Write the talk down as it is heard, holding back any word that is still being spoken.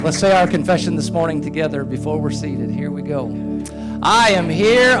Let's say our confession this morning together before we're seated. Here we go. I am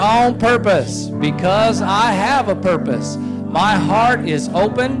here on purpose because I have a purpose. My heart is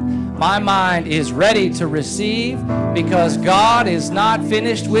open. My mind is ready to receive because God is not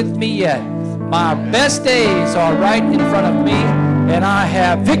finished with me yet. My best days are right in front of me, and I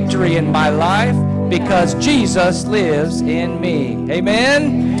have victory in my life because Jesus lives in me.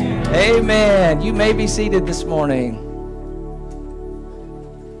 Amen? Amen. You may be seated this morning.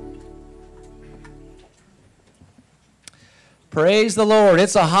 Praise the Lord.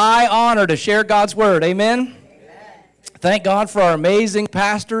 It's a high honor to share God's Word. Amen? Amen? Thank God for our amazing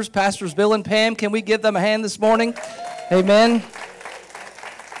pastors, Pastors Bill and Pam. Can we give them a hand this morning? Amen.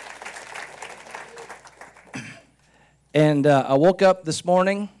 And I woke up this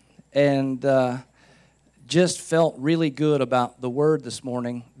morning and just felt really good about the Word this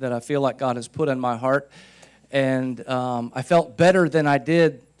morning that I feel like God has put in my heart. And I felt better than I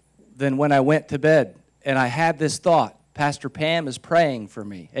did than when I went to bed. And I had this thought. Pastor Pam is praying for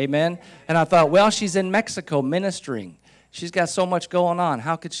me. Amen? And I thought, well, she's in Mexico ministering. She's got so much going on.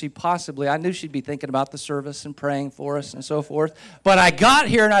 How could she possibly? I knew she'd be thinking about the service and praying for us and so forth. But I got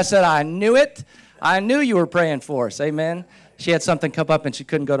here and I said, I knew it. I knew you were praying for us. Amen? She had something come up and she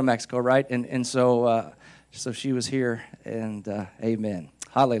couldn't go to Mexico, right? And so she was here. And amen.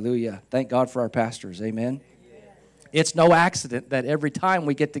 Hallelujah. Thank God for our pastors. Amen? It's no accident that every time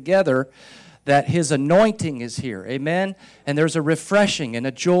we get together, that His anointing is here, amen? And there's a refreshing and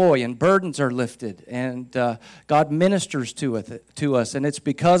a joy, and burdens are lifted, and God ministers to us, and it's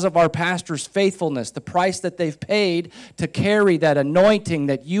because of our pastors' faithfulness, the price that they've paid to carry that anointing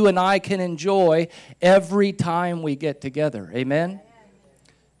that you and I can enjoy every time we get together, amen?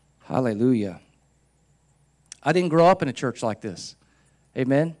 Hallelujah. I didn't grow up in a church like this,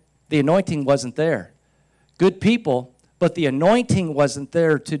 amen? The anointing wasn't there. Good people, but the anointing wasn't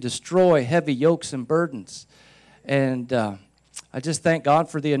there to destroy heavy yokes and burdens. And I just thank God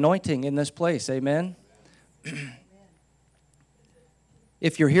for the anointing in this place. Amen?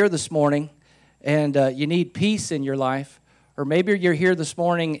 If you're here this morning and you need peace in your life, or maybe you're here this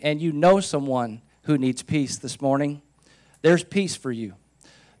morning and you know someone who needs peace this morning, there's peace for you.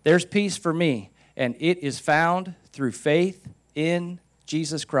 There's peace for me. And it is found through faith in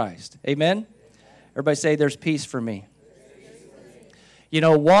Jesus Christ. Amen? Everybody say, there's peace for me. You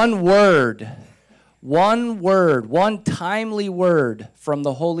know, one timely word from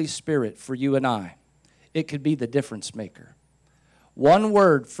the Holy Spirit for you and I, it could be the difference maker. One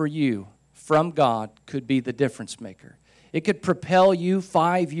word for you from God could be the difference maker. It could propel you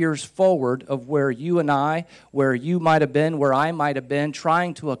 5 years forward of where you and I, where you might have been, where I might have been,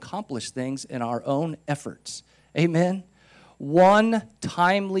 trying to accomplish things in our own efforts. Amen? One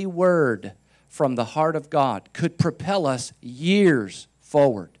timely word from the heart of God could propel us years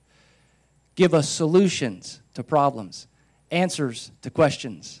forward. Give us solutions to problems, answers to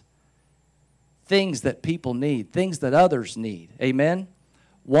questions, things that people need, things that others need. Amen?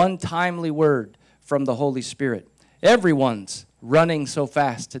 One timely word from the Holy Spirit. Everyone's running so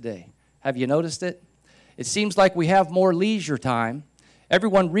fast today. Have you noticed it? It seems like we have more leisure time.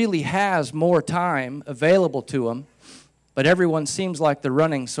 Everyone really has more time available to them, but everyone seems like they're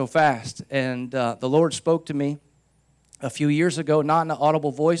running so fast. And the Lord spoke to me a few years ago, not in an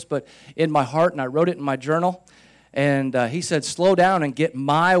audible voice, but in my heart, and I wrote it in my journal. And He said, slow down and get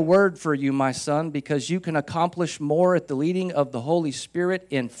my word for you, my son, because you can accomplish more at the leading of the Holy Spirit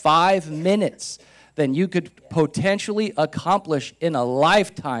in 5 minutes than you could potentially accomplish in a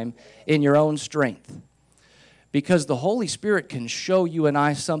lifetime in your own strength. Because the Holy Spirit can show you and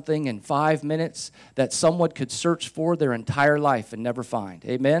I something in 5 minutes that someone could search for their entire life and never find.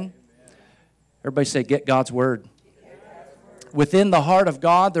 Amen? Everybody say, get God's word. Within the heart of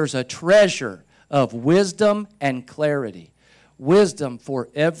God, there's a treasure of wisdom and clarity. Wisdom for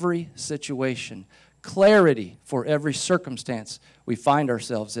every situation. Clarity for every circumstance we find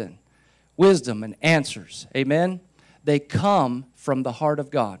ourselves in. Wisdom and answers. Amen? They come from the heart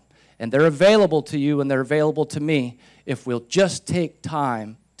of God. And they're available to you and they're available to me if we'll just take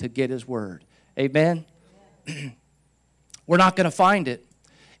time to get His word. Amen? We're not going to find it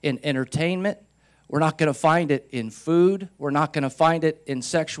in entertainment. We're not going to find it in food. We're not going to find it in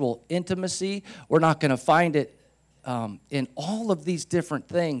sexual intimacy. We're not going to find it in all of these different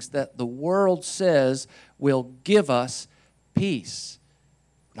things that the world says will give us peace.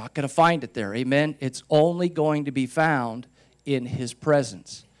 We're not going to find it there. Amen? It's only going to be found in His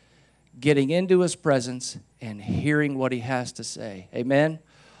presence. Getting into His presence and hearing what He has to say. Amen?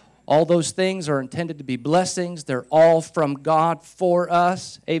 All those things are intended to be blessings. They're all from God for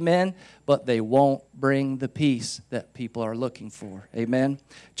us. Amen. But they won't bring the peace that people are looking for. Amen.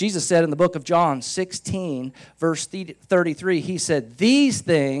 Jesus said in the book of John 16, verse 33, he said, "These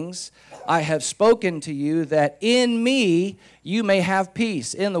things I have spoken to you, that in me you may have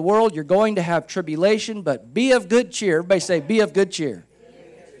peace. In the world you're going to have tribulation, but be of good cheer." Everybody say, be of good cheer.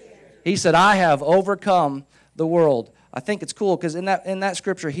 He said, "I have overcome the world." I think it's cool because in that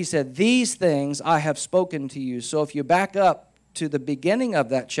scripture he said, "These things I have spoken to you." So if you back up to the beginning of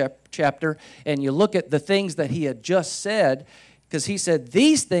that chapter and you look at the things that he had just said, because he said,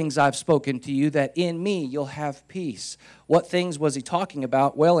 "These things I've spoken to you, that in me you'll have peace." What things was he talking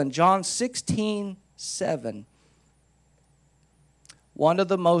about? Well, in John 16:7, one of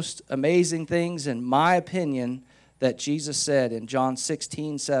the most amazing things, in my opinion, that Jesus said in John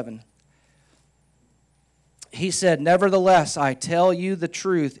 16:7, he said, "Nevertheless, I tell you the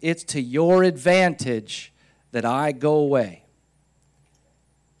truth, it's to your advantage that I go away."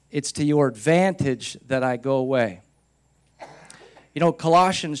 It's to your advantage that I go away. You know,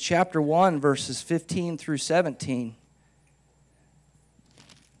 Colossians chapter 1, verses 15 through 17.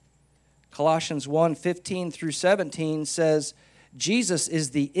 Colossians 1, 15 through 17 says, Jesus is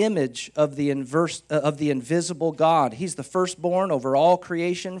the image of the invisible God. He's the firstborn over all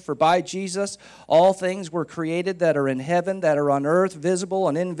creation, for by Jesus all things were created that are in heaven, that are on earth, visible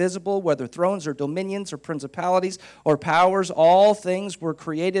and invisible, whether thrones or dominions or principalities or powers. All things were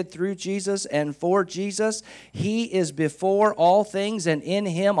created through Jesus and for Jesus. He is before all things, and in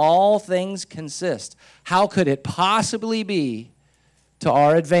him all things consist. How could it possibly be to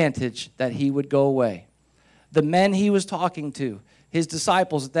our advantage that he would go away? The men he was talking to, his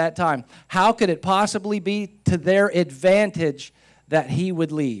disciples at that time, how could it possibly be to their advantage that he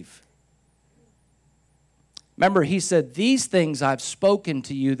would leave? Remember, he said, "These things I've spoken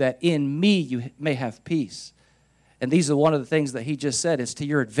to you, that in me you may have peace." And these are one of the things that he just said. It's to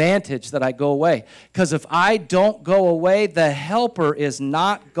your advantage that I go away. Because if I don't go away, the helper is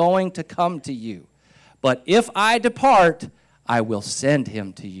not going to come to you. But if I depart, I will send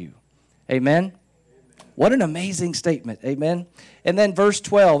him to you. Amen? What an amazing statement. Amen. And then verse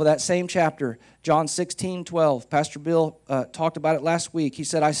 12 of that same chapter, John 16:12. Pastor Bill talked about it last week. He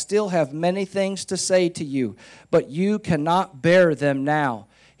said, "I still have many things to say to you, but you cannot bear them now."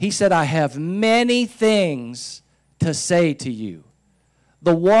 He said, "I have many things to say to you."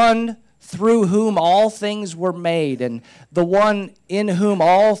 The one through whom all things were made, and the one in whom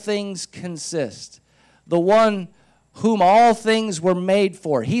all things consist. The one whom all things were made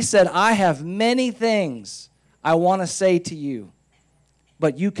for. He said, "I have many things I want to say to you,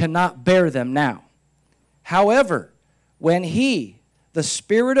 but you cannot bear them now. However, when he, the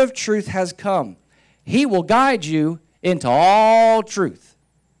Spirit of truth, has come, he will guide you into all truth.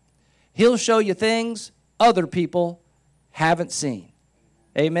 He'll show you things other people haven't seen."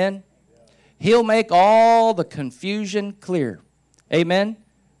 Amen? He'll make all the confusion clear. Amen?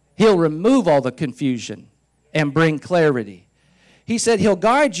 He'll remove all the confusion and bring clarity. He said he'll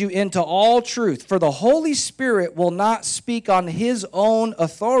guide you into all truth, for the Holy Spirit will not speak on his own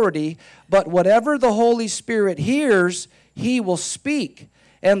authority, but whatever the Holy Spirit hears, he will speak,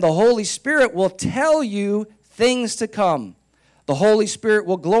 and the Holy Spirit will tell you things to come. The Holy Spirit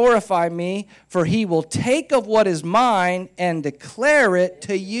will glorify me, for he will take of what is mine and declare it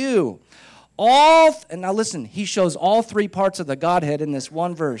to you. And now listen, he shows all three parts of the Godhead in this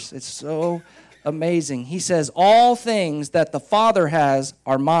one verse. It's so amazing. He says, "All things that the Father has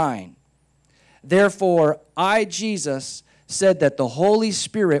are mine. Therefore, I, Jesus, said that the Holy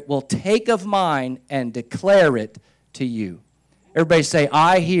Spirit will take of mine and declare it to you." Everybody say,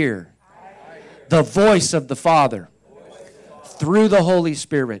 "I hear the voice of the Father through the Holy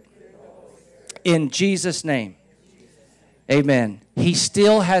Spirit." In Jesus' name. Amen. He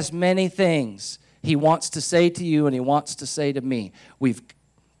still has many things he wants to say to you and he wants to say to me.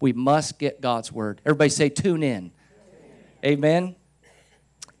 We must get God's word. Everybody say, tune in. Amen.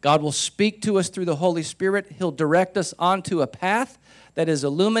 God will speak to us through the Holy Spirit. He'll direct us onto a path that is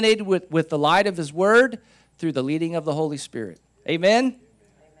illuminated with the light of his word through the leading of the Holy Spirit. Amen.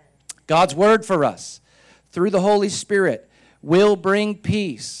 God's word for us through the Holy Spirit will bring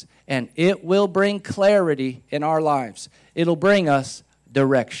peace, and it will bring clarity in our lives. It'll bring us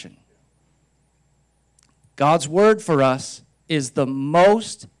direction. God's word for us is the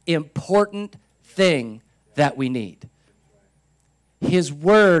most important thing that we need. His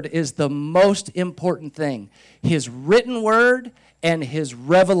word is the most important thing. His written word and his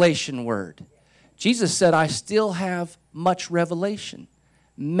revelation word. Jesus said, "I still have much revelation.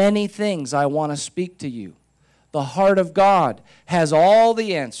 Many things I want to speak to you." The heart of God has all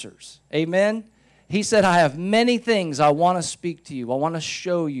the answers. Amen? He said, I have many things I want to speak to you. I want to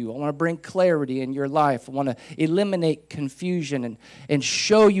show you. I want to bring clarity in your life. I want to eliminate confusion and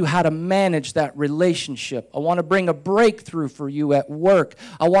show you how to manage that relationship. I want to bring a breakthrough for you at work.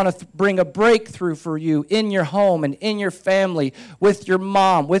 I want to bring a breakthrough for you in your home and in your family, with your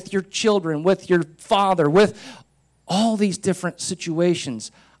mom, with your children, with your father, with all these different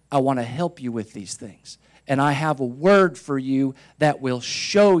situations. I want to help you with these things. And I have a word for you that will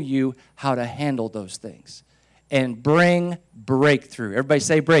show you how to handle those things and bring breakthrough. Everybody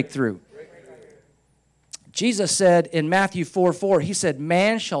say breakthrough. Jesus said in Matthew 4:4, he said,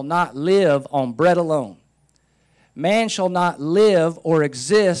 man shall not live on bread alone. Man shall not live or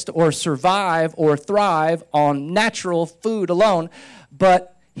exist or survive or thrive on natural food alone.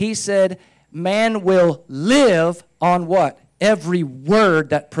 But he said, man will live on what? Every word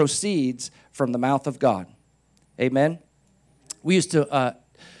that proceeds from the mouth of God. Amen? We used to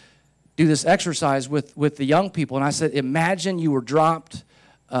do this exercise with the young people, and I said, imagine you were dropped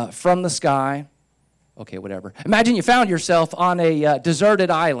from the sky. Okay, whatever. Imagine you found yourself on a deserted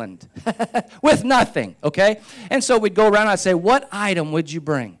island with nothing, okay? And so we'd go around, and I'd say, what item would you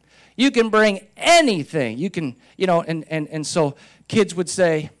bring? You can bring anything. You can, and so kids would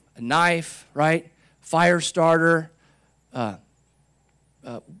say, a knife, right? Fire starter,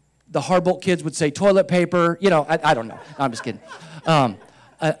 the Hardbolt kids would say toilet paper. I don't know. I'm just kidding.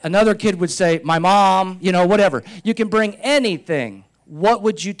 Another kid would say, my mom, whatever. You can bring anything. What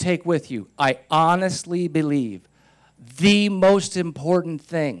would you take with you? I honestly believe the most important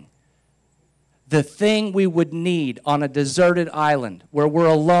thing, the thing we would need on a deserted island where we're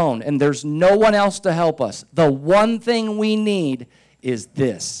alone and there's no one else to help us, the one thing we need is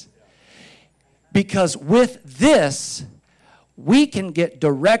this. Because with this, we can get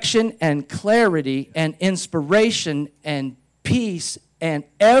direction and clarity and inspiration and peace and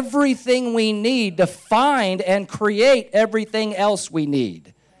everything we need to find and create everything else we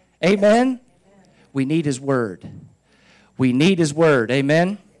need. Amen? We need His Word. We need His Word.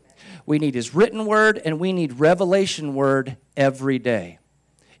 Amen? We need His written Word, and we need revelation Word every day.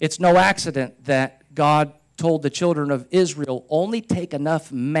 It's no accident that God told the children of Israel, only take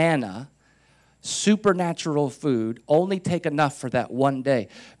enough manna, supernatural food, only take enough for that one day,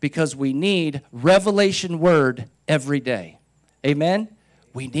 because we need revelation Word every day. Amen?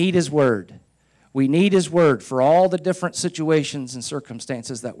 We need His Word. We need His Word for all the different situations and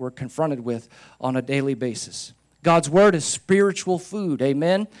circumstances that we're confronted with on a daily basis. God's Word is spiritual food.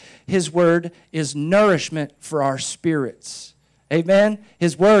 Amen? His Word is nourishment for our spirits. Amen?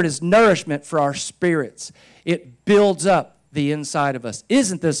 His Word is nourishment for our spirits. It builds up the inside of us.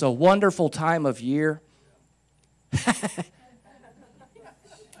 Isn't this a wonderful time of year?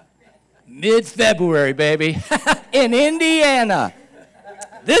 Mid-February, baby, in Indiana.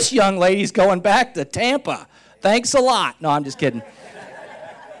 This young lady's going back to Tampa. Thanks a lot. No, I'm just kidding.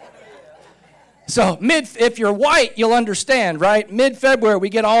 So if you're white, you'll understand, right? Mid-February, we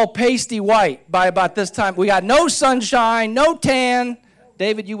get all pasty white by about this time. We got no sunshine, no tan.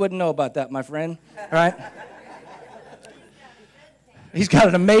 David, you wouldn't know about that, my friend, right? He's got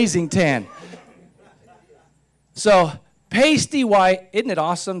an amazing tan. So, pasty white, isn't it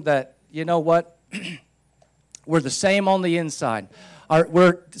awesome that, you know what? We're the same on the inside.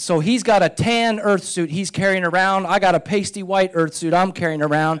 So he's got a tan earth suit he's carrying around. I got a pasty white earth suit I'm carrying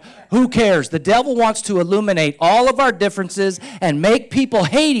around. Who cares? The devil wants to illuminate all of our differences and make people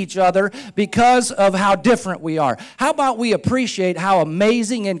hate each other because of how different we are. How about we appreciate how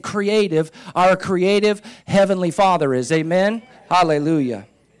amazing and creative our creative Heavenly Father is? Amen? Hallelujah.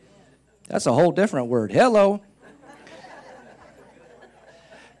 That's a whole different word. Hello.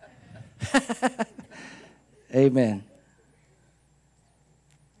 Amen.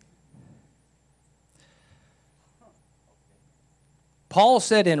 Paul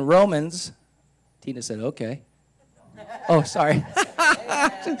said in Romans, Tina said, okay. Oh, sorry.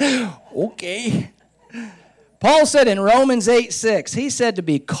 Okay. Paul said in Romans 8:6, he said to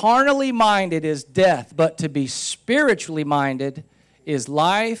be carnally minded is death, but to be spiritually minded is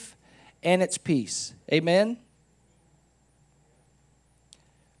life and its peace. Amen?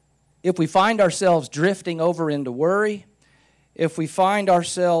 If we find ourselves drifting over into worry, if we find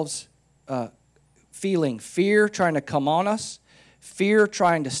ourselves feeling fear trying to come on us, fear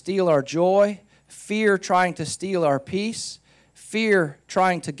trying to steal our joy, fear trying to steal our peace, fear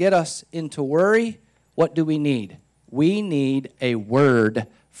trying to get us into worry, what do we need? We need a word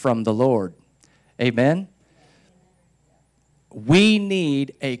from the Lord. Amen? We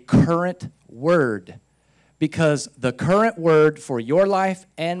need a current word, because the current word for your life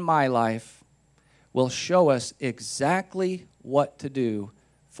and my life will show us exactly what to do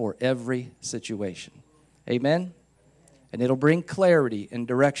for every situation. Amen? And it'll bring clarity and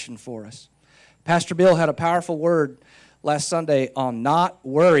direction for us. Pastor Bill had a powerful word last Sunday on not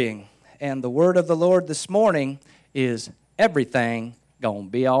worrying. And the word of the Lord this morning is everything gonna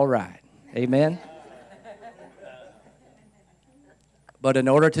be all right. Amen? But in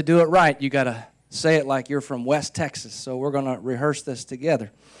order to do it right, you got to say it like you're from West Texas. So we're going to rehearse this together.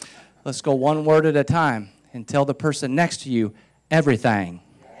 Let's go one word at a time and tell the person next to you, everything.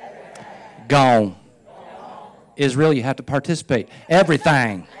 Gone. Israel, you have to participate.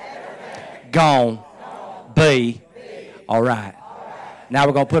 Everything. Gone. Be all right. Now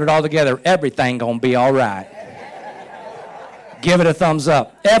we're going to put it all together. Everything going to be all right. Give it a thumbs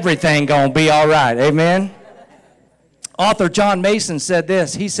up. Everything going to be all right. Amen? Author John Mason said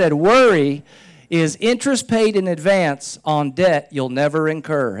this. He said, worry is interest paid in advance on debt you'll never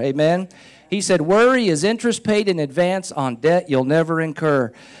incur. Amen? He said, worry is interest paid in advance on debt you'll never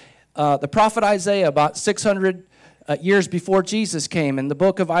incur. The prophet Isaiah, about 600 years before Jesus came, in the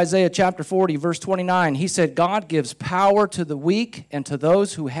book of Isaiah chapter 40, verse 29, he said, God gives power to the weak, and to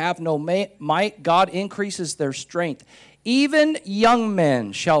those who have no might, God increases their strength. Even young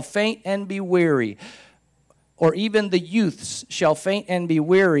men shall faint and be weary, or even the youths shall faint and be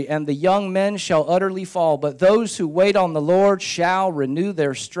weary, and the young men shall utterly fall. But those who wait on the Lord shall renew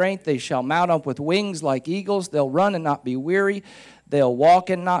their strength. They shall mount up with wings like eagles. They'll run and not be weary. They'll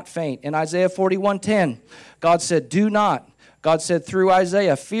walk and not faint. In Isaiah 41:10, God said, God said through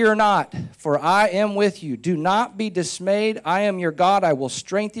Isaiah, fear not, for I am with you. Do not be dismayed. I am your God. I will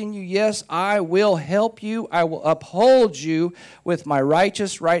strengthen you. Yes, I will help you. I will uphold you with my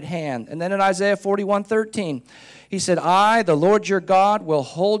righteous right hand. And then in Isaiah 41:13, he said, I, the Lord your God, will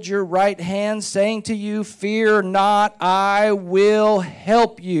hold your right hand, saying to you, fear not, I will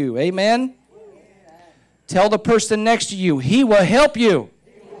help you. Amen? Tell the person next to you, he will help you.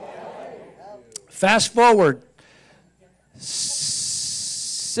 Fast forward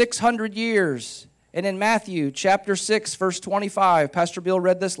 600 years, and in Matthew chapter 6, verse 25, Pastor Bill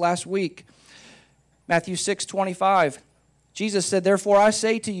read this last week. Matthew 6:25, Jesus said, therefore I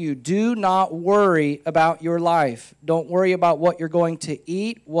say to you, do not worry about your life. Don't worry about what you're going to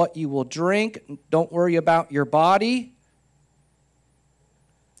eat, what you will drink. Don't worry about your body.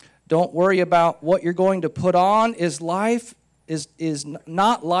 Don't worry about what you're going to put on. Is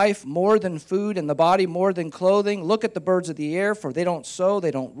not life more than food, and the body more than clothing? Look at the birds of the air, for they don't sow,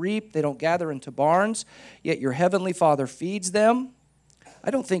 they don't reap, they don't gather into barns, yet your heavenly Father feeds them.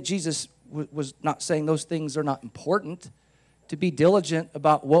 I don't think Jesus was not saying those things are not important, to be diligent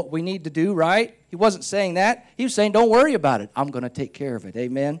about what we need to do, right? He wasn't saying that. He was saying, don't worry about it. I'm going to take care of it.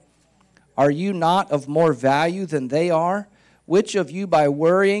 Amen? Are you not of more value than they are? Which of you by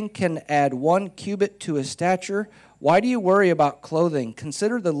worrying can add 1 cubit to his stature? Why do you worry about clothing?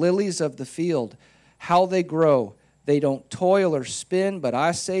 Consider the lilies of the field, how they grow. They don't toil or spin, but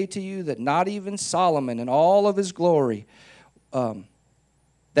I say to you that not even Solomon in all of his glory, was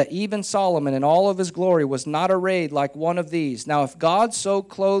not arrayed like one of these. Now if God so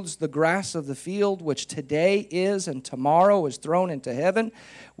clothes the grass of the field, which today is and tomorrow is thrown into heaven,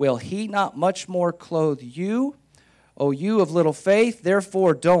 will he not much more clothe you, O you of little faith?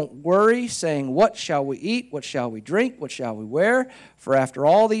 Therefore don't worry, saying, what shall we eat? What shall we drink? What shall we wear? For after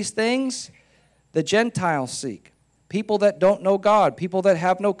all these things the Gentiles seek. People that don't know God, people that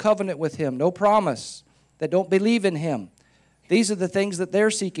have no covenant with him, no promise, that don't believe in him. These are the things that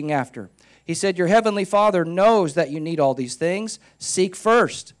they're seeking after. He said, your heavenly Father knows that you need all these things. Seek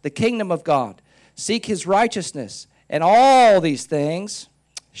first the kingdom of God. Seek his righteousness, and all these things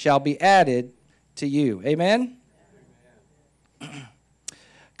shall be added to you. Amen?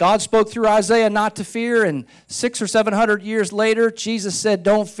 God spoke through Isaiah not to fear, and 600 or 700 years later, Jesus said,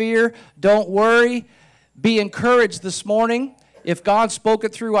 don't fear, don't worry, be encouraged this morning. If God spoke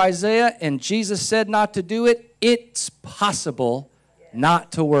it through Isaiah and Jesus said not to do it, it's possible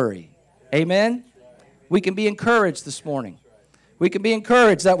not to worry. Amen? We can be encouraged this morning. We can be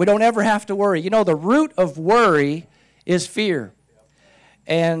encouraged that we don't ever have to worry. You know, the root of worry is fear.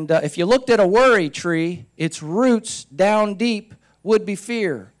 And if you looked at a worry tree, its roots down deep would be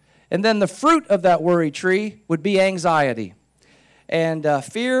fear. And then the fruit of that worry tree would be anxiety. And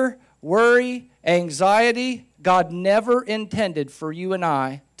fear, worry, anxiety, God never intended for you and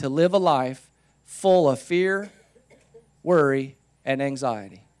I to live a life full of fear, worry, and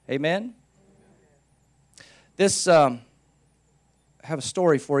anxiety. Amen? I have a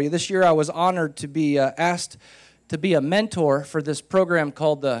story for you. This year I was honored to be asked to be a mentor for this program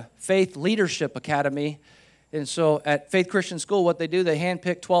called the Faith Leadership Academy. And so at Faith Christian School, what they do, they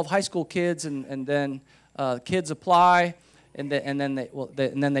handpick 12 high school kids, and then kids apply, and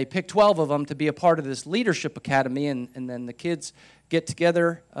then they pick 12 of them to be a part of this leadership academy, and then the kids get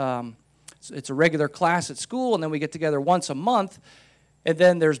together. It's a regular class at school, and then we get together once a month. And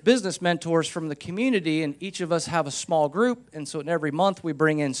then there's business mentors from the community, and each of us have a small group. And so every month we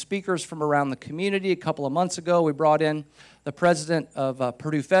bring in speakers from around the community. A couple of months ago, we brought in the president of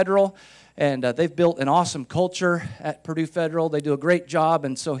Purdue Federal, and they've built an awesome culture at Purdue Federal. They do a great job,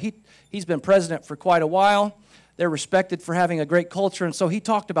 and so he's been president for quite a while. They're respected for having a great culture, and so he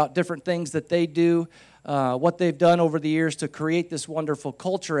talked about different things that they do, what they've done over the years to create this wonderful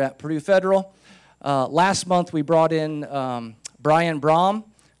culture at Purdue Federal. Last month, we brought in Brian Brom.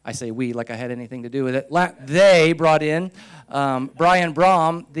 I say we like I had anything to do with it. They brought in Brian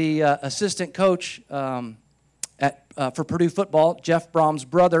Brom, the assistant coach for Purdue football, Jeff Brom's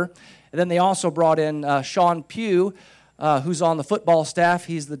brother. And then they also brought in Sean Pugh, who's on the football staff.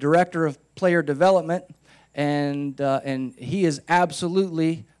 He's the director of player development, and he is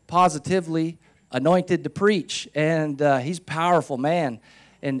absolutely, positively anointed to preach. And he's a powerful man.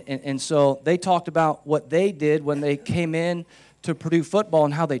 And so they talked about what they did when they came in to Purdue football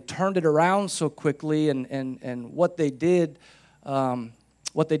and how they turned it around so quickly, and what they did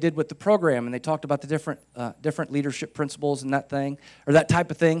with the program. And they talked about the different leadership principles and that type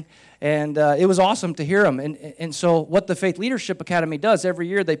of thing. And it was awesome to hear them. And so what the Faith Leadership Academy does, every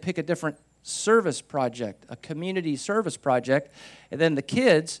year they pick a different service project, a community service project. And then the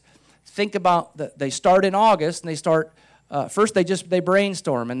kids think about, they start in August, and they start, first they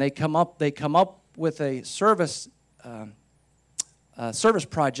brainstorm, and they come up with a service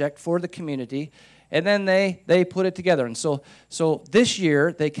project for the community, and then they put it together. And so this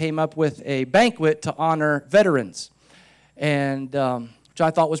year they came up with a banquet to honor veterans, and which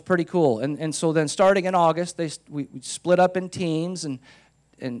I thought was pretty cool. And so then starting in August, we split up in teams and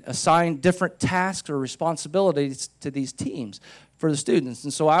assigned different tasks or responsibilities to these teams for the students.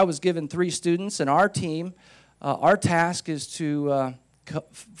 And so I was given 3 students, and our team, our task is to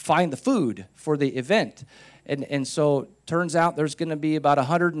find the food for the event. And so turns out there's going to be about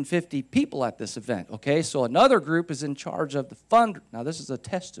 150 people at this event, okay? So another group is in charge of the fund. Now, this is a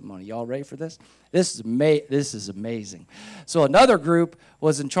testimony. Y'all ready for this? This is amazing. So another group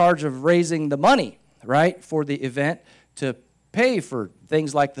was in charge of raising the money, right, for the event to pay for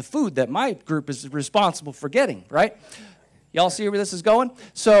things like the food that my group is responsible for getting, right? Y'all see where this is going?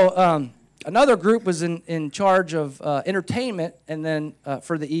 So another group was in charge of entertainment, and then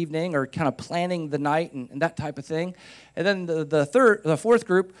for the evening, or kind of planning the night and that type of thing. And then the fourth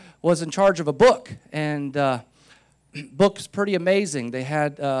group was in charge of a book, and book's pretty amazing. They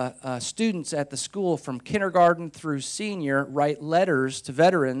had students at the school from kindergarten through senior write letters to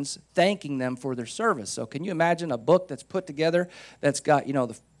veterans thanking them for their service. So can you imagine a book that's put together that's got,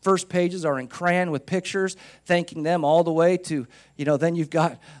 the first pages are in crayon with pictures thanking them, all the way to, then you've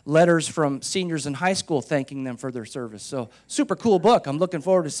got letters from seniors in high school thanking them for their service. So super cool book. I'm looking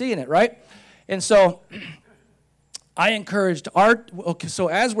forward to seeing it, right? And so I encouraged so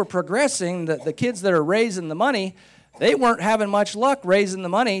as we're progressing, the kids that are raising the money, they weren't having much luck raising the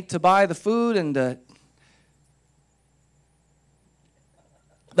money to buy the food and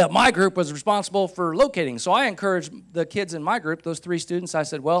that my group was responsible for locating. So I encouraged the kids in my group, those 3 students, I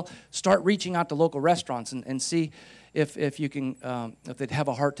said, well, start reaching out to local restaurants and see if you can, if they'd have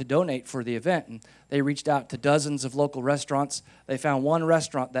a heart to donate for the event. And they reached out to dozens of local restaurants. They found one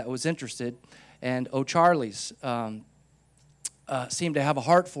restaurant that was interested, and O'Charlie's seemed to have a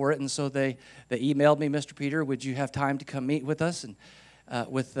heart for it. And so they emailed me, Mr. Peter, would you have time to come meet with us? And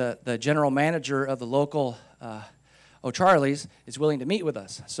with the general manager of the local O'Charlie's is willing to meet with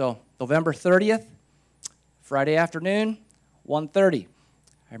us. So November 30th, Friday afternoon, 1:30.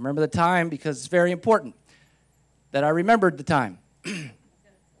 I remember the time because it's very important that I remembered the time.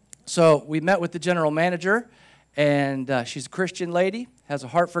 So we met with the general manager, and she's a Christian lady, has a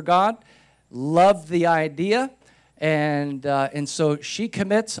heart for God, loved the idea, and so she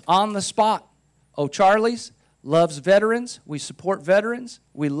commits on the spot. O'Charlie's loves veterans. We support veterans.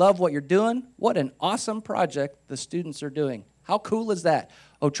 We love what you're doing. What an awesome project the students are doing. How cool is that?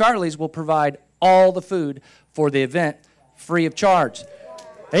 O'Charlie's will provide all the food for the event free of charge.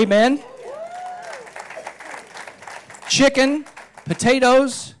 Amen. Chicken,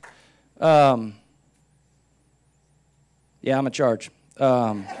 potatoes. Yeah, I'm in charge.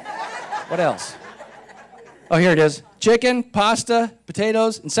 What else? Oh, here it is. Chicken, pasta,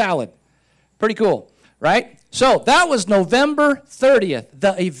 potatoes, and salad. Pretty cool, right? So that was November 30th.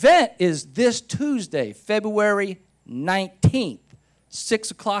 The event is this Tuesday, February 19th.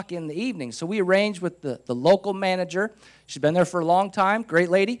 6 o'clock in the evening. So we arranged with the local manager. She's been there for a long time, great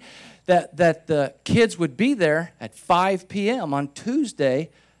lady, that the kids would be there at 5 p.m. on Tuesday,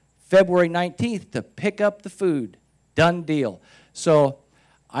 February 19th, to pick up the food. Done deal. So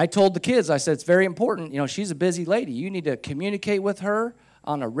I told the kids, I said, it's very important. You know, she's a busy lady. You need to communicate with her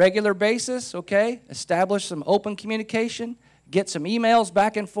on a regular basis, okay? Establish some open communication. Get some emails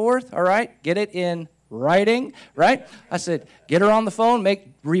back and forth, all right? Get it in writing, right? I said, get her on the phone,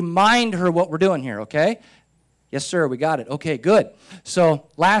 remind her what we're doing here, okay? Yes, sir, we got it. Okay, good. So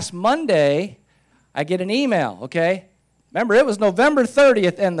last Monday, I get an email, okay? Remember, it was November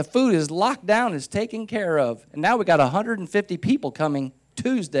 30th, and the food is locked down, is taken care of. And now we got 150 people coming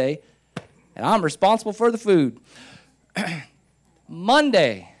Tuesday, and I'm responsible for the food.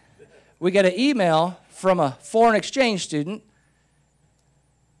 Monday, we get an email from a foreign exchange student.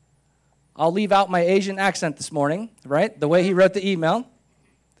 I'll leave out my Asian accent this morning, right? The way he wrote the email.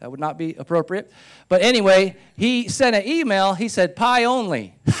 That would not be appropriate. But anyway, he sent an email. He said, pie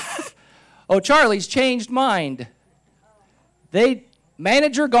only. O'Charley's changed mind.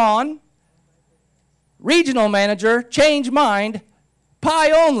 Manager gone. Regional manager, changed mind.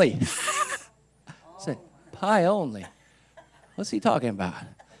 Pie only. I said, pie only. What's he talking about?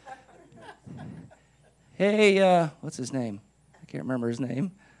 Hey, what's his name? I can't remember his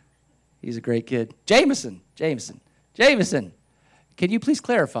name. He's a great kid. Jameson. Can you please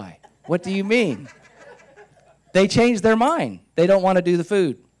clarify? What do you mean? They changed their mind. They don't want to do the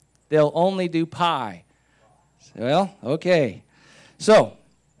food. They'll only do pie. Well, okay. So,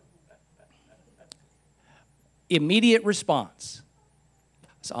 immediate response.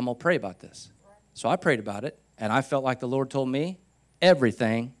 So I'm going to pray about this. So I prayed about it, and I felt like the Lord told me,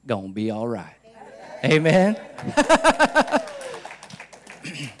 everything going to be all right. Amen.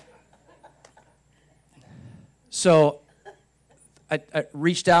 So I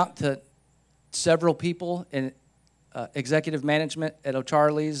reached out to several people in executive management at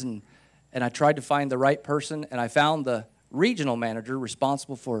O'Charley's, and I tried to find the right person, and I found the regional manager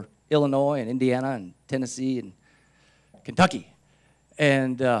responsible for Illinois and Indiana and Tennessee and Kentucky.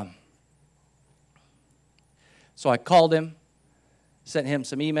 And so I called him, sent him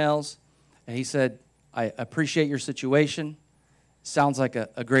some emails, and he said, I appreciate your situation. Sounds like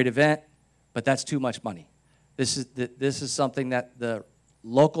a great event, but that's too much money. This is something that the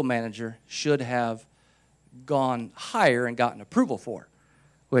local manager should have gone higher and gotten approval for,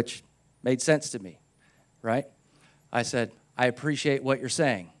 which made sense to me, right? I said, I appreciate what you're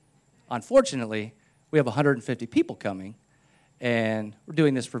saying. Unfortunately, we have 150 people coming, and we're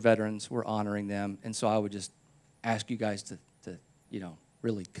doing this for veterans. We're honoring them, and so I would just ask you guys to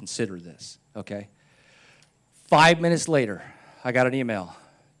really consider this, okay? 5 minutes later, I got an email.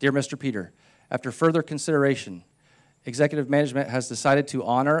 Dear Mr. Peter, after further consideration, executive management has decided to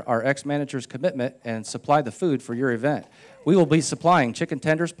honor our ex-manager's commitment and supply the food for your event. We will be supplying chicken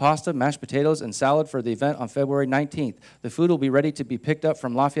tenders, pasta, mashed potatoes, and salad for the event on February 19th. The food will be ready to be picked up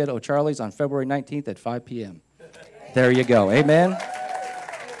from Lafayette O'Charley's on February 19th at 5 p.m. There you go. Amen.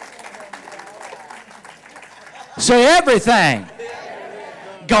 Say everything.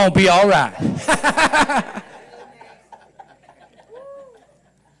 Gonna be all right.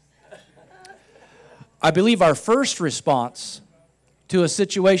 I believe our first response to a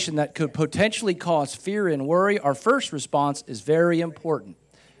situation that could potentially cause fear and worry, our first response is very important.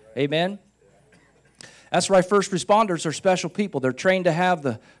 Amen? That's why first responders are special people. They're trained to have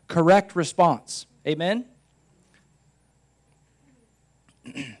the correct response. Amen?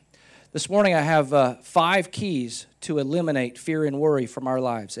 This morning I have 5 keys to eliminate fear and worry from our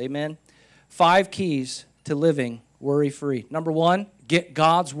lives. Amen? 5 keys to living worry-free. Number 1, get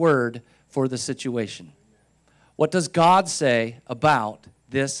God's word for the situation. What does God say about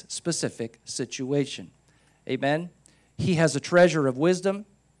this specific situation? Amen? He has a treasure of wisdom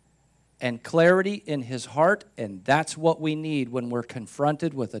and clarity in his heart, and that's what we need when we're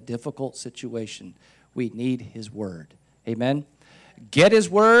confronted with a difficult situation. We need his word. Amen? Get his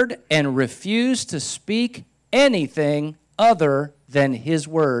word and refuse to speak anything other than his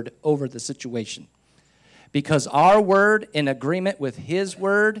word over the situation. Because our word in agreement with his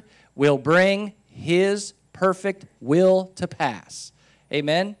word will bring his perfect will to pass.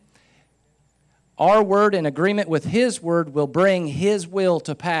 Amen? Our word in agreement with his word will bring his will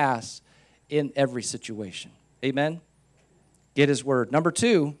to pass in every situation. Amen? Get his word. Number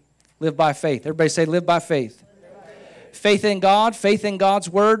 2, live by faith. Everybody say live by faith. Faith in God, faith in God's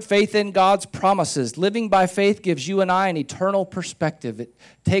word, faith in God's promises. Living by faith gives you and I an eternal perspective. It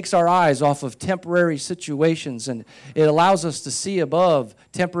takes our eyes off of temporary situations, and it allows us to see above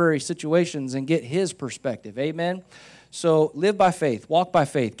temporary situations and get his perspective. Amen? So live by faith, walk by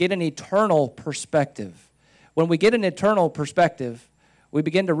faith, get an eternal perspective. When we get an eternal perspective, we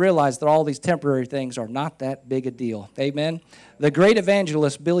begin to realize that all these temporary things are not that big a deal. Amen? The great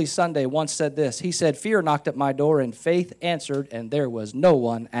evangelist Billy Sunday once said this. He said, fear knocked at my door and faith answered, and there was no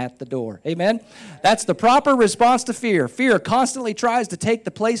one at the door. Amen? That's the proper response to fear. Fear constantly tries to take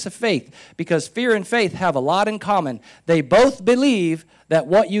the place of faith because fear and faith have a lot in common. They both believe that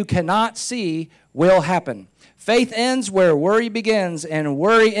what you cannot see will happen. Faith ends where worry begins, and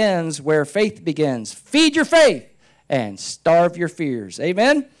worry ends where faith begins. Feed your faith and starve your fears.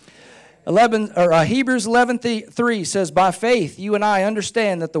 Amen? Hebrews 11:3 says, by faith you and I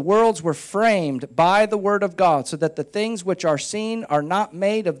understand that the worlds were framed by the word of God, so that the things which are seen are not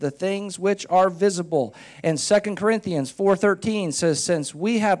made of the things which are visible. And 2 Corinthians 4:13 says, since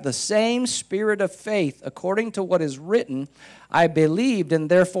we have the same spirit of faith, according to what is written, I believed and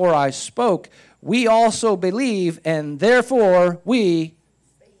therefore I spoke. We also believe and therefore we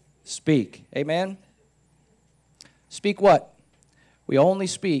speak. Amen? Speak what? We only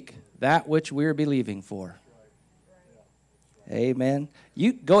speak that which we're believing for. Amen.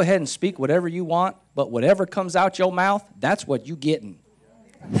 You go ahead and speak whatever you want, but whatever comes out your mouth, that's what you getting.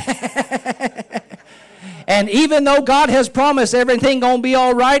 And even though God has promised everything gonna be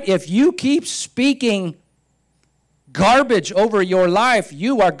all right, if you keep speaking garbage over your life,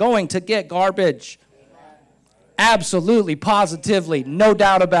 you are going to get garbage. Absolutely, positively, no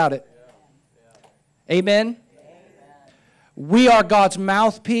doubt about it. Amen. We are God's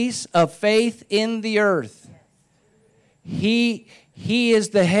mouthpiece of faith in the earth. He is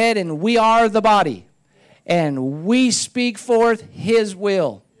the head and we are the body. And we speak forth His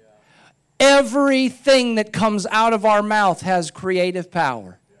will. Everything that comes out of our mouth has creative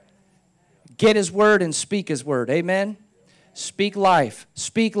power. Get His word and speak His word. Amen? Speak life,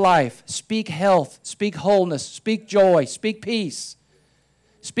 speak health, speak wholeness, speak joy, speak peace.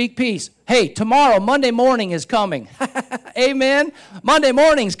 Speak peace. Hey, tomorrow, Monday morning is coming. Amen? Monday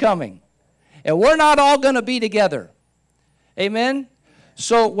morning's coming. And we're not all going to be together. Amen?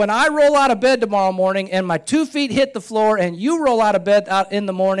 So when I roll out of bed tomorrow morning and my 2 feet hit the floor and you roll out of bed out in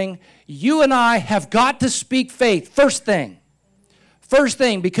the morning, you and I have got to speak faith. First thing. First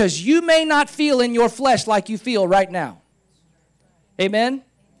thing, because you may not feel in your flesh like you feel right now. Amen?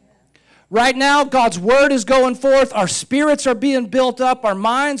 Right now, God's word is going forth. Our spirits are being built up. Our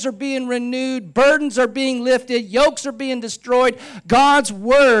minds are being renewed. Burdens are being lifted. Yokes are being destroyed. God's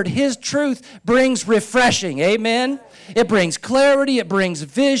word, His truth, brings refreshing. Amen? It brings clarity. It brings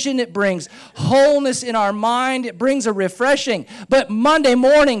vision. It brings wholeness in our mind. It brings a refreshing. But Monday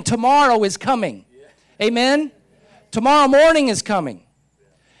morning, tomorrow is coming. Amen? Tomorrow morning is coming.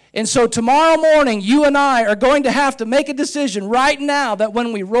 And so tomorrow morning, you and I are going to have to make a decision right now that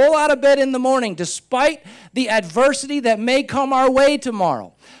when we roll out of bed in the morning, despite the adversity that may come our way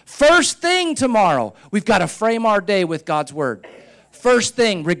tomorrow, first thing tomorrow, we've got to frame our day with God's word. First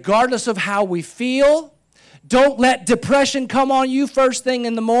thing, regardless of how we feel, don't let depression come on you first thing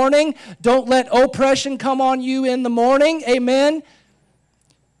in the morning. Don't let oppression come on you in the morning. Amen.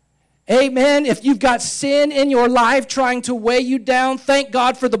 Amen. If you've got sin in your life trying to weigh you down, thank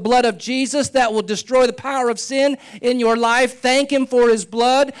God for the blood of Jesus that will destroy the power of sin in your life. Thank Him for His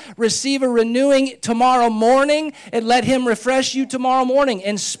blood. Receive a renewing tomorrow morning and let Him refresh you tomorrow morning.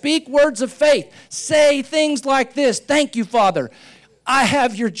 And speak words of faith. Say things like this. Thank you, Father. I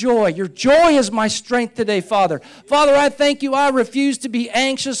have your joy. Your joy is my strength today, Father. Father, I thank you. I refuse to be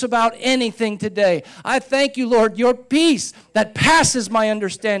anxious about anything today. I thank you, Lord, your peace that passes my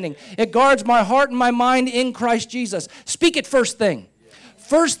understanding. It guards my heart and my mind in Christ Jesus. Speak it first thing.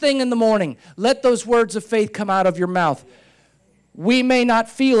 First thing in the morning, let those words of faith come out of your mouth. We may not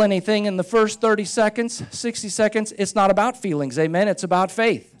feel anything in the first 30 seconds, 60 seconds. It's not about feelings, amen? It's about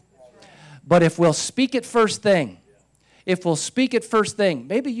faith. But if we'll speak it first thing,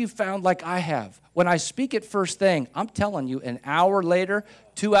 maybe you found like I have. When I speak it first thing, I'm telling you, an hour later,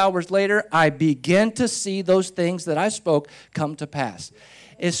 2 hours later, I begin to see those things that I spoke come to pass.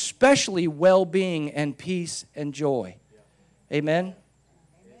 Especially well-being and peace and joy. Amen?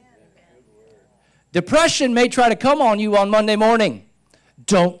 Depression may try to come on you on Monday morning.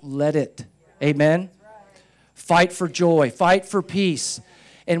 Don't let it. Amen? Fight for joy. Fight for peace.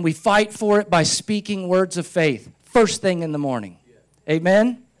 And we fight for it by speaking words of faith. First thing in the morning.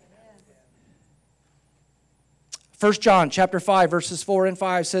 Amen? 1 John chapter 5, verses 4 and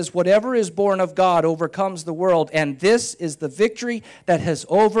 5 says, whatever is born of God overcomes the world, and this is the victory that has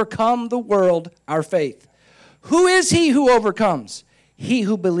overcome the world, our faith. Who is he who overcomes? He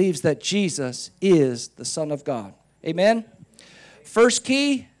who believes that Jesus is the Son of God. Amen? First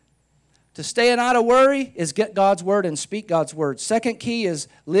key, To stay out of worry is get God's word and speak God's word. Second key is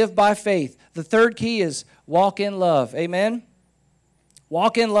live by faith. The third key is walk in love. Amen?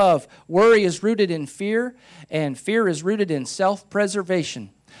 Walk in love. Worry is rooted in fear, and fear is rooted in self-preservation.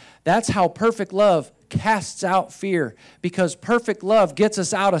 That's how perfect love casts out fear, because perfect love gets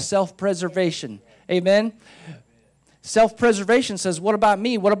us out of self-preservation. Amen? Self-preservation says, what about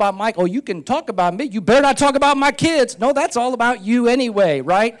me? What about Mike? Oh, you can talk about me. You better not talk about my kids. No, that's all about you anyway,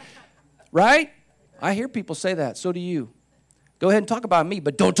 right? Right? I hear people say that. So do you. Go ahead and talk about me,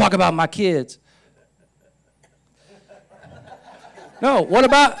 but don't talk about my kids. No, what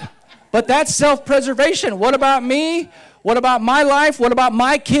about, but that's self-preservation. What about me? What about my life? What about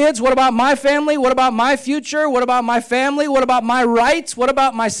my kids? What about my family? What about my future? What about my family? What about my rights? What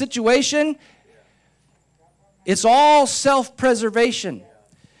about my situation? It's all self-preservation.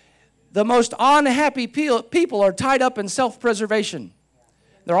 The most unhappy people are tied up in self-preservation.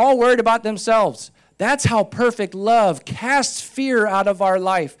 They're all worried about themselves. That's how perfect love casts fear out of our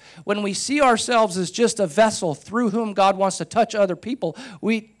life. When we see ourselves as just a vessel through whom God wants to touch other people,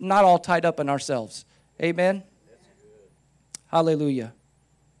 we're not all tied up in ourselves. Amen? Hallelujah.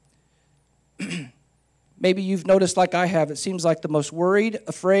 Maybe you've noticed like I have, it seems like the most worried,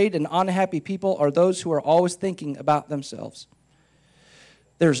 afraid, and unhappy people are those who are always thinking about themselves.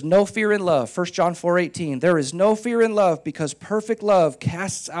 There's no fear in love. 1 John 4:18. There is no fear in love because perfect love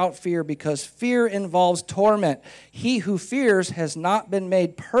casts out fear, because fear involves torment. He who fears has not been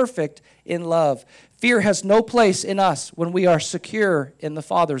made perfect in love. Fear has no place in us when we are secure in the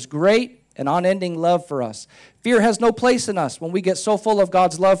Father's great and unending love for us. Fear has no place in us when we get so full of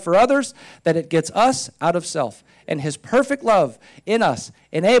God's love for others that it gets us out of self. And His perfect love in us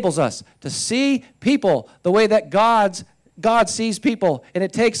enables us to see people the way that God sees people, and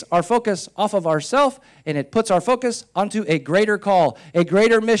it takes our focus off of ourselves, and it puts our focus onto a greater call, a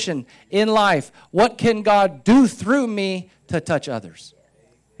greater mission in life. What can God do through me to touch others?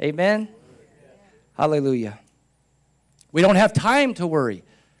 Amen? Hallelujah. We don't have time to worry.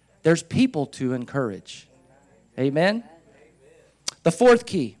 There's people to encourage. Amen? The fourth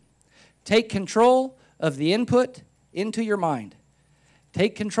key, take control of the input into your mind.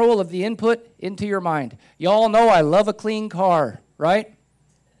 Take control of the input into your mind. Y'all know I love a clean car, right?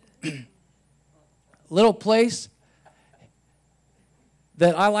 Little place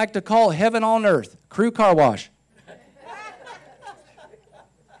that I like to call heaven on earth, Crew Car Wash.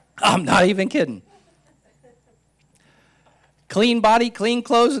 I'm not even kidding. Clean body, clean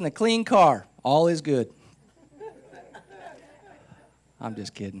clothes, and a clean car. All is good. I'm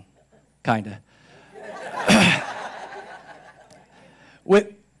just kidding. Kind of.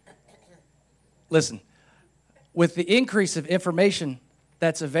 With the increase of information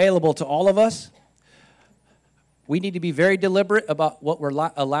that's available to all of us, we need to be very deliberate about what we're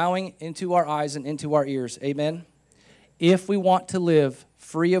allowing into our eyes and into our ears. Amen? If we want to live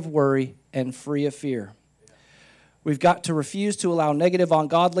free of worry and free of fear. We've got to refuse to allow negative,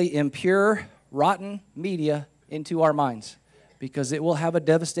 ungodly, impure, rotten media into our minds, because it will have a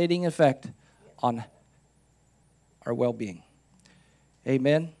devastating effect on our well-being.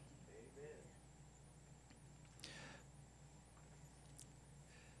 Amen?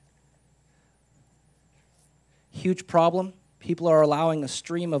 Huge problem. People are allowing a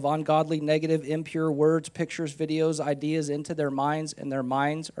stream of ungodly, negative, impure words, pictures, videos, ideas into their minds, and their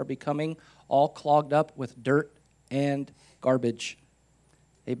minds are becoming all clogged up with dirt and garbage.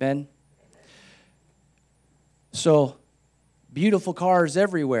 Amen? So, beautiful cars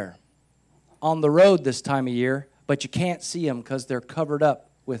everywhere on the road this time of year, but you can't see them because they're covered up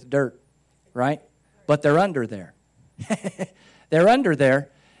with dirt, right? But they're under there. They're under there,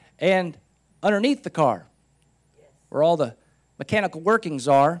 and underneath the car, where all the mechanical workings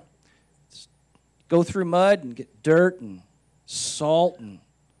are, go through mud and get dirt and salt, and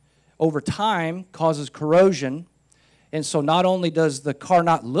over time causes corrosion. And so not only does the car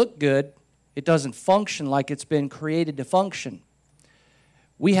not look good, it doesn't function like it's been created to function.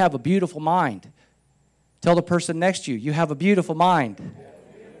 We have a beautiful mind. Tell the person next to you, you have a beautiful mind.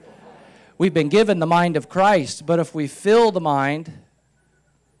 We've been given the mind of Christ, but if we fill the mind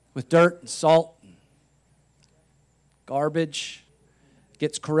with dirt and salt and garbage, it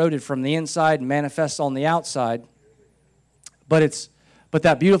gets corroded from the inside and manifests on the outside. But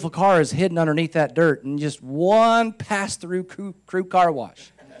that beautiful car is hidden underneath that dirt, and just one pass-through crew car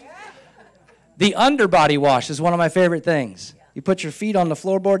wash. The underbody wash is one of my favorite things. You put your feet on the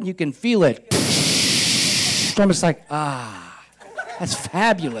floorboard and you can feel it. I'm just like, that's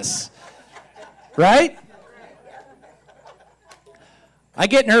fabulous. Right? I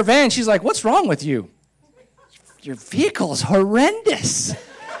get in her van, she's like, what's wrong with you? Your vehicle is horrendous.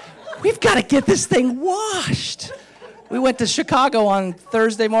 We've got to get this thing washed. We went to Chicago on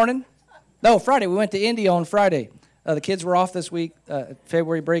Thursday morning. No, Friday. We went to India on Friday. The kids were off this week,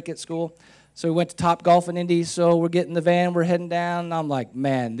 February break at school. So we went to Top Golf in Indy. So we're getting the van. We're heading down. And I'm like,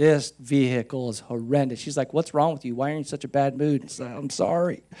 man, this vehicle is horrendous. She's like, what's wrong with you? Why are you in such a bad mood? It's like, I'm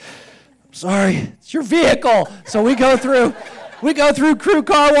sorry. It's your vehicle. So we go through crew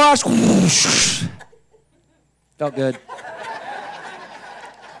car wash. Felt good.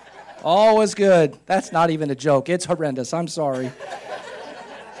 All was good. That's not even a joke. It's horrendous. I'm sorry.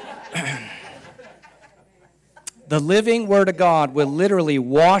 The living Word of God will literally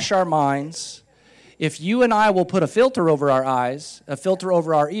wash our minds. If you and I will put a filter over our eyes, a filter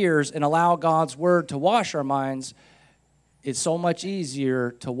over our ears, and allow God's Word to wash our minds, it's so much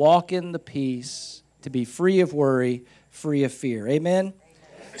easier to walk in the peace, to be free of worry, free of fear. Amen?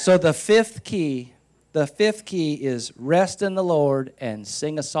 So the fifth key is rest in the Lord and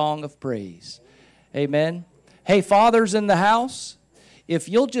sing a song of praise. Amen? Hey, fathers in the house, if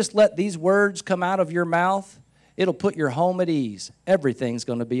you'll just let these words come out of your mouth, it'll put your home at ease. Everything's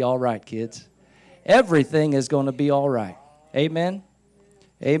going to be all right, kids. Everything is going to be all right. Amen?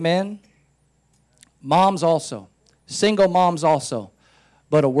 Amen? Moms also. Single moms also.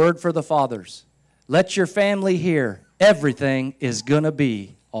 But a word for the fathers. Let your family hear everything is going to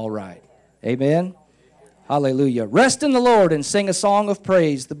be all right. Amen? Hallelujah. Rest in the Lord and sing a song of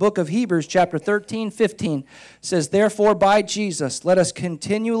praise. The book of Hebrews chapter 13:15 says, therefore by Jesus let us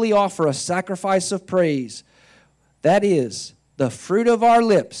continually offer a sacrifice of praise. That is the fruit of our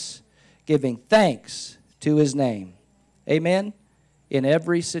lips, giving thanks to His name. Amen? In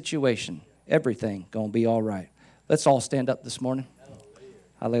every situation, everything going to be all right. Let's all stand up this morning.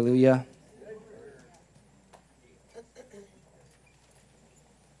 Hallelujah.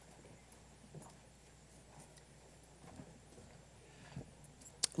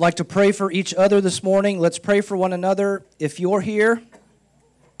 I'd like to pray for each other this morning. Let's pray for one another. If you're here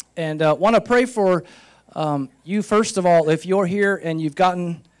and want to pray for you, first of all, if you're here and you've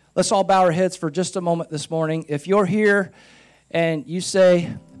gotten, let's all bow our heads for just a moment this morning. If you're here and you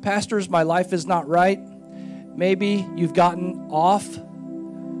say, pastors, my life is not right, maybe you've gotten off.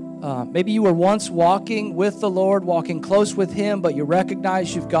 Maybe you were once walking with the Lord, walking close with Him, but you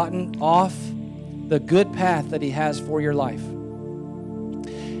recognize you've gotten off the good path that He has for your life.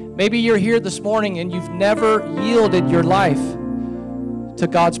 Maybe you're here this morning and you've never yielded your life to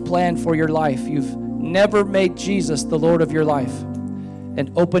God's plan for your life. You've never made Jesus the Lord of your life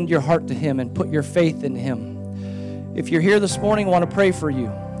and opened your heart to Him and put your faith in Him. If you're here this morning, I want to pray for you.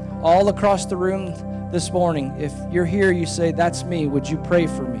 All across the room this morning, if you're here, you say, that's me, would you pray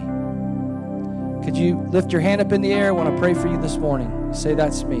for me? Could you lift your hand up in the air? I want to pray for you this morning. You say,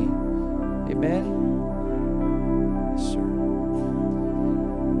 that's me. Amen? Yes, sir.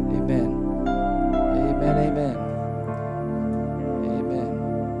 Amen. Amen, amen. Amen.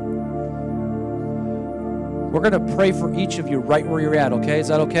 We're going to pray for each of you right where you're at, okay? Is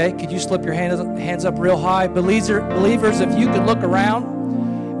that okay? Could you slip your hands up real high? Believers, if you could look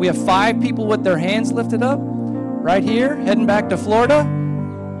around, we have 5 people with their hands lifted up right here, heading back to Florida,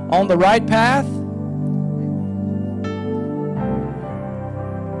 on the right path.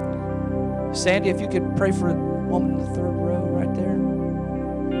 Sandy, if you could pray for a woman in the 3rd row right there.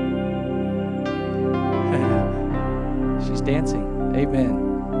 She's dancing. Amen.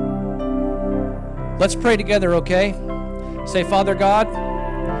 Let's pray together, okay? Say, Father God,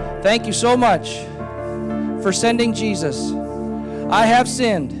 thank you so much for sending Jesus. I have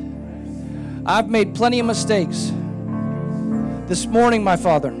sinned. I've made plenty of mistakes. This morning, my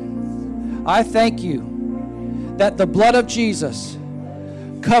Father, I thank you that the blood of Jesus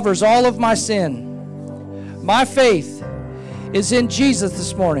covers all of my sin. My faith is in Jesus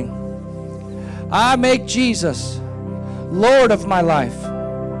this morning. I make Jesus Lord of my life.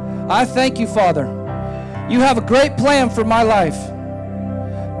 I thank you, Father. You have a great plan for my life.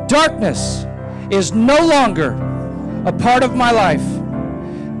 Darkness is no longer a part of my life.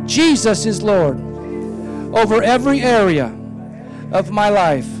 Jesus is Lord over every area of my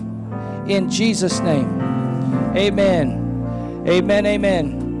life. In Jesus' name, amen. Amen,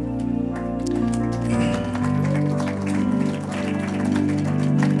 amen.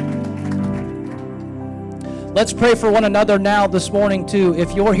 Let's pray for one another now this morning too.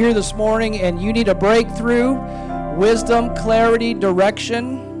 If you're here this morning and you need a breakthrough, wisdom, clarity,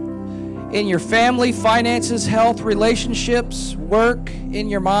 direction in your family, finances, health, relationships, work, in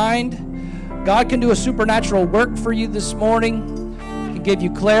your mind, God can do a supernatural work for you this morning. He can give you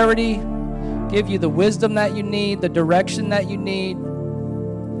clarity, give you the wisdom that you need, the direction that you need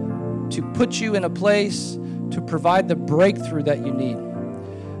to put you in a place to provide the breakthrough that you need.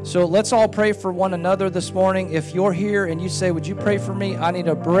 So let's all pray for one another this morning. If you're here and you say, would you pray for me? I need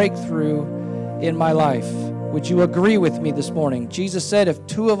a breakthrough in my life. Would you agree with me this morning? Jesus said if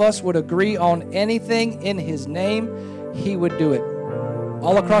two of us would agree on anything in his name, he would do it.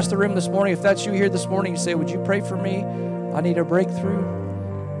 All across the room this morning, if that's you here this morning, you say, would you pray for me? I need a breakthrough.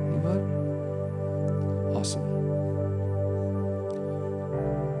 You would? Awesome.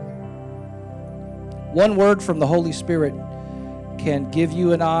 One word from the Holy Spirit can give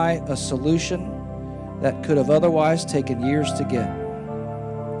you and I a solution that could have otherwise taken years to get.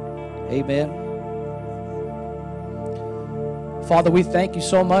 Amen. Father, we thank you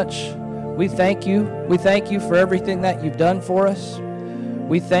so much. We thank you. We thank you for everything that you've done for us.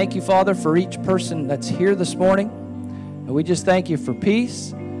 We thank you, Father, for each person that's here this morning. And we just thank you for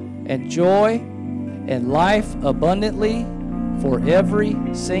peace and joy and life abundantly for every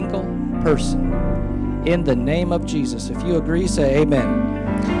single person. In the name of Jesus. If you agree, say amen.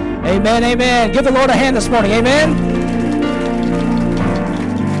 Amen, amen. Give the Lord a hand this morning. Amen.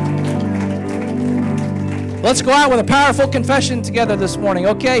 Let's go out with a powerful confession together this morning.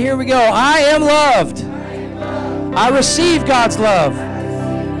 Okay, here we go. I am loved. I receive God's love.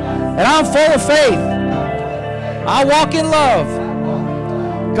 And I'm full of faith. I walk in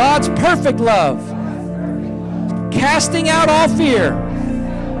love. God's perfect love. Casting out all fear.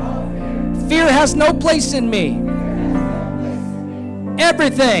 Fear has no place in me.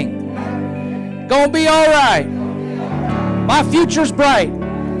 Everything gonna be all right. My future's bright.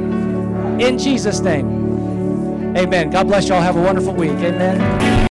 In Jesus' name. Amen. God bless y'all. Have a wonderful week. Amen.